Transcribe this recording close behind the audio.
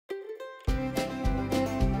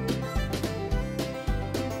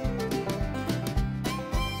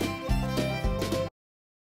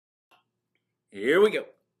Here we go.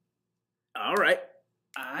 All right.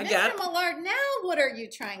 I got it. Mr. Millard, now what are you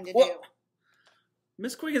trying to do?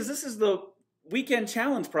 Miss Quiggins, this is the weekend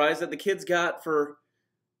challenge prize that the kids got for,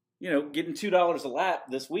 getting $2 a lap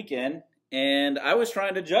this weekend. And I was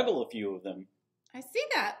trying to juggle a few of them. I see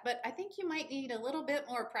that, but I think you might need a little bit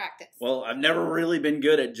more practice. Well, I've never really been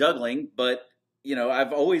good at juggling, but,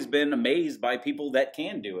 I've always been amazed by people that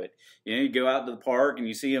can do it. You go out to the park and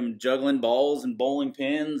you see them juggling balls and bowling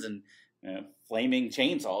pins and flaming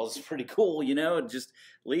chainsaws. It's pretty cool, It just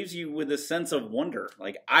leaves you with a sense of wonder.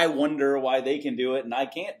 Like, I wonder why they can do it and I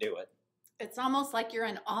can't do it. It's almost like you're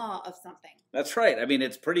in awe of something. That's right. I mean,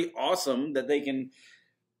 it's pretty awesome that they can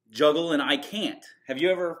juggle and I can't. Have you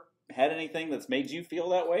ever had anything that's made you feel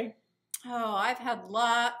that way? Oh, I've had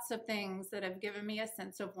lots of things that have given me a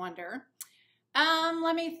sense of wonder.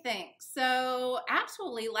 Let me think. So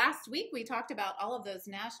actually last week we talked about all of those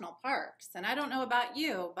national parks, and I don't know about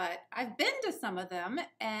you, but I've been to some of them,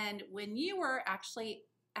 and when you were actually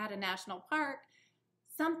at a national park,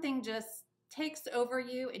 something just takes over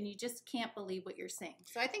you and you just can't believe what you're seeing.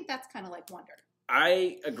 So I think that's kind of like wonder.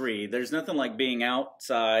 I agree. There's nothing like being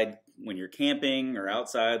outside when you're camping or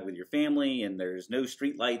outside with your family and there's no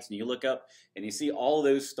street lights and you look up and you see all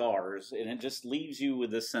those stars and it just leaves you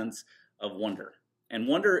with a sense of wonder. And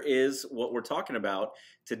wonder is what we're talking about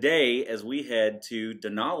today as we head to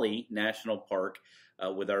Denali National Park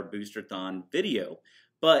with our Boosterthon video.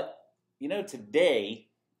 But, today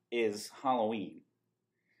is Halloween.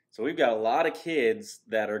 So we've got a lot of kids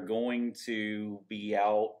that are going to be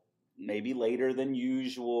out maybe later than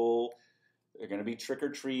usual. They're going to be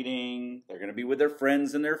trick-or-treating. They're going to be with their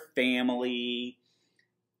friends and their family.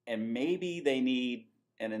 And maybe they need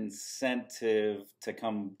an incentive to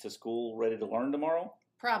come to school ready to learn tomorrow?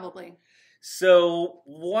 Probably. So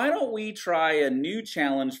why don't we try a new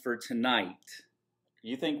challenge for tonight?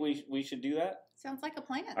 You think we should do that? Sounds like a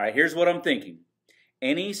plan. All right, here's what I'm thinking.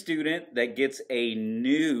 Any student that gets a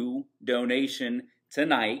new donation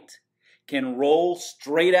tonight can roll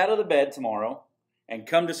straight out of the bed tomorrow and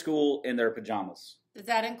come to school in their pajamas. Does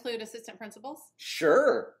that include assistant principals?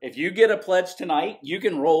 Sure. If you get a pledge tonight, you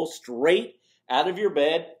can roll straight out of your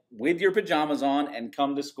bed with your pajamas on and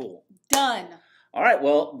come to school. Done. All right,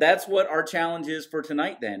 well, that's what our challenge is for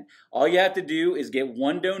tonight then. All you have to do is get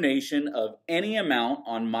one donation of any amount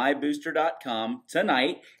on mybooster.com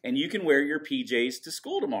tonight, and you can wear your PJs to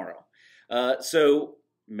school tomorrow. So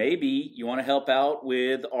maybe you want to help out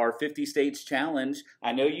with our 50 States Challenge.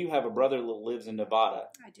 I know you have a brother that lives in Nevada.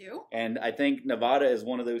 I do. And I think Nevada is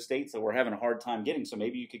one of those states that we're having a hard time getting, so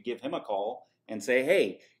maybe you could give him a call and say,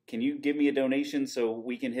 hey, can you give me a donation so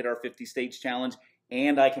we can hit our 50 States Challenge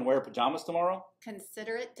and I can wear pajamas tomorrow?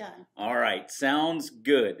 Consider it done. All right, sounds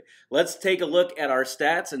good. Let's take a look at our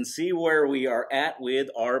stats and see where we are at with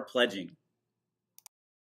our pledging.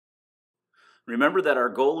 Remember that our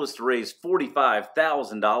goal is to raise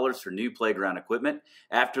 $45,000 for new playground equipment.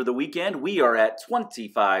 After the weekend, we are at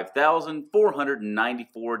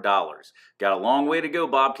 $25,494. Got a long way to go,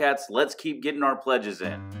 Bobcats. Let's keep getting our pledges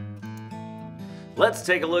in. Let's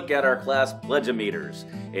take a look at our class pledge-o-meters.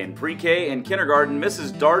 In pre-K and kindergarten,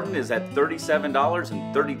 Mrs. Darden is at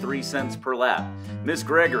 $37.33 per lap. Miss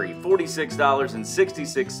Gregory,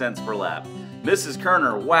 $46.66 per lap. Mrs.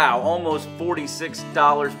 Kerner, wow, almost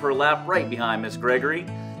 $46 per lap, right behind Miss Gregory.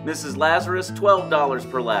 Mrs. Lazarus,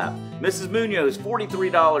 $12 per lap. Mrs. Munoz,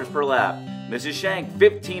 $43 per lap. Mrs. Shank,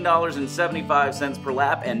 $15.75 per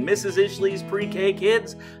lap. And Mrs. Ishley's pre-K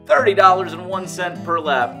kids, $30.01 per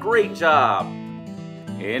lap. Great job!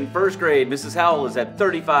 In first grade, Mrs. Howell is at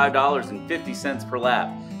 $35.50 per lap.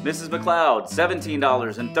 Mrs. McLeod,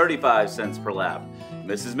 $17.35 per lap.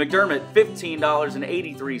 Mrs. McDermott,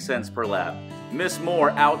 $15.83 per lap. Miss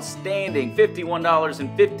Moore, outstanding,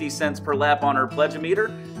 $51.50 per lap on her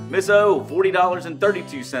pledge-o-meter. Miss O,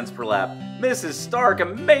 $40.32 per lap. Mrs. Stark,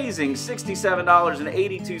 amazing,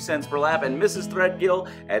 $67.82 per lap. And Mrs. Threadgill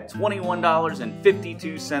at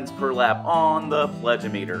 $21.52 per lap on the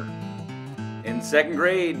pledge-o-meter. In second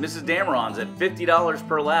grade, Mrs. Dameron's at $50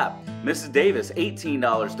 per lap. Mrs. Davis,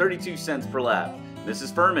 $18.32 per lap.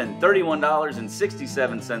 Mrs. Furman,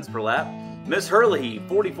 $31.67 per lap. Miss Hurley,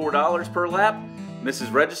 $44 per lap.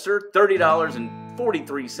 Mrs. Register,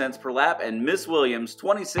 $30.43 per lap. And Miss Williams,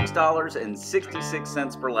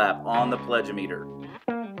 $26.66 per lap on the pledge-o-meter.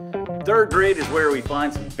 Third grade is where we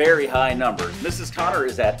find some very high numbers. Mrs. Connor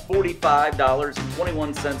is at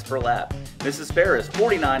 $45.21 per lap. Mrs. Ferris,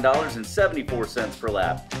 $49.74 per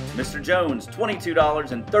lap. Mr. Jones,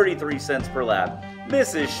 $22.33 per lap.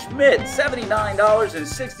 Mrs. Schmidt,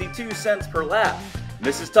 $79.62 per lap.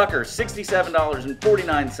 Mrs. Tucker,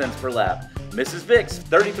 $67.49 per lap. Mrs. Vicks,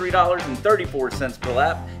 $33.34 per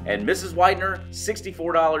lap, and Mrs. Widener,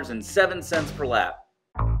 $64.07 per lap.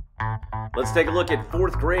 Let's take a look at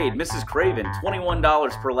 4th grade. Mrs. Craven,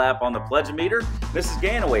 $21 per lap on the pledge-o-meter. Mrs.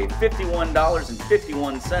 Ganaway,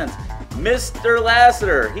 $51.51. Mr.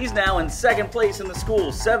 Lassiter, he's now in 2nd place in the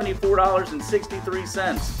school,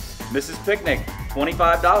 $74.63. Mrs. Picnic,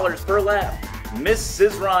 $25 per lap.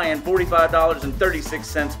 Mrs. Ryan,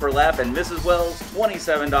 $45.36 per lap, and Mrs. Wells,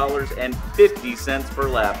 $27.50 per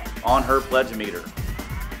lap on her pledge-o-meter.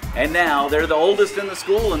 And now, they're the oldest in the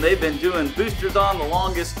school, and they've been doing Boosterthon the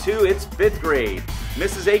longest too. It's 5th grade.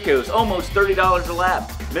 Mrs. Akos, almost $30 a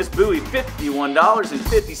lap. Miss Bowie,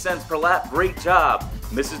 $51.50 per lap. Great job.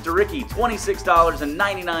 Mrs. DeRicky,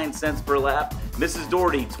 $26.99 per lap. Mrs.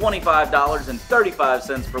 Doherty,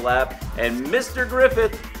 $25.35 per lap. And Mr.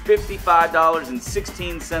 Griffith,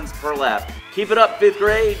 $55.16 per lap. Keep it up, 5th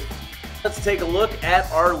grade. Let's take a look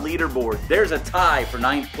at our leaderboard. There's a tie for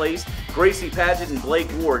 9th place. Gracie Paget and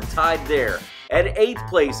Blake Ward tied there. At 8th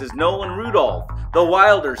place is Nolan Rudolph. The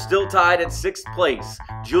Wilders still tied at 6th place.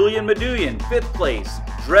 Julian Meduyan, 5th place.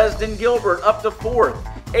 Dresden Gilbert up to 4th.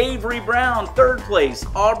 Avery Brown, 3rd place.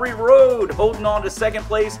 Aubrey Road holding on to 2nd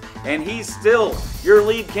place. And he's still your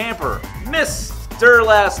lead camper, Mr.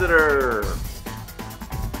 Lassiter.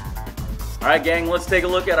 All right, gang, let's take a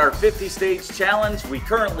look at our 50 states challenge. We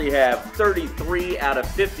currently have 33 out of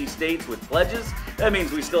 50 states with pledges. That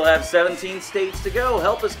means we still have 17 states to go.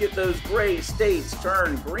 Help us get those gray states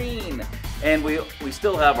turned green. And we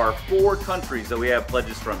still have our 4 countries that we have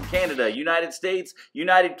pledges from: Canada, United States,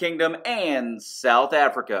 United Kingdom, and South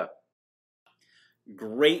Africa.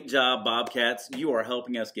 Great job, Bobcats. You are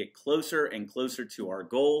helping us get closer and closer to our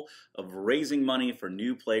goal of raising money for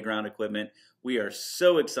new playground equipment. We are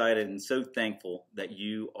so excited and so thankful that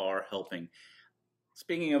you are helping.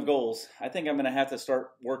 Speaking of goals, I think I'm going to have to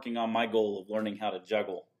start working on my goal of learning how to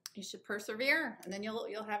juggle. You should persevere, and then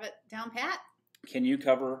you'll have it down pat. Can you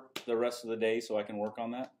cover the rest of the day so I can work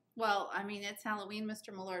on that? Well, I mean, it's Halloween,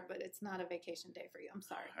 Mr. Millard, but it's not a vacation day for you. I'm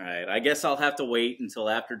sorry. All right, I guess I'll have to wait until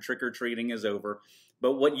after trick-or-treating is over.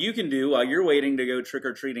 But what you can do while you're waiting to go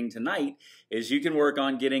trick-or-treating tonight is you can work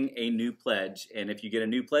on getting a new pledge. And if you get a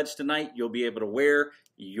new pledge tonight, you'll be able to wear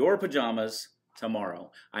your pajamas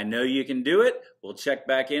tomorrow. I know you can do it. We'll check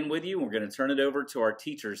back in with you. We're going to turn it over to our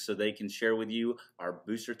teachers so they can share with you our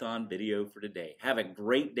Boosterthon video for today. Have a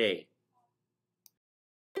great day.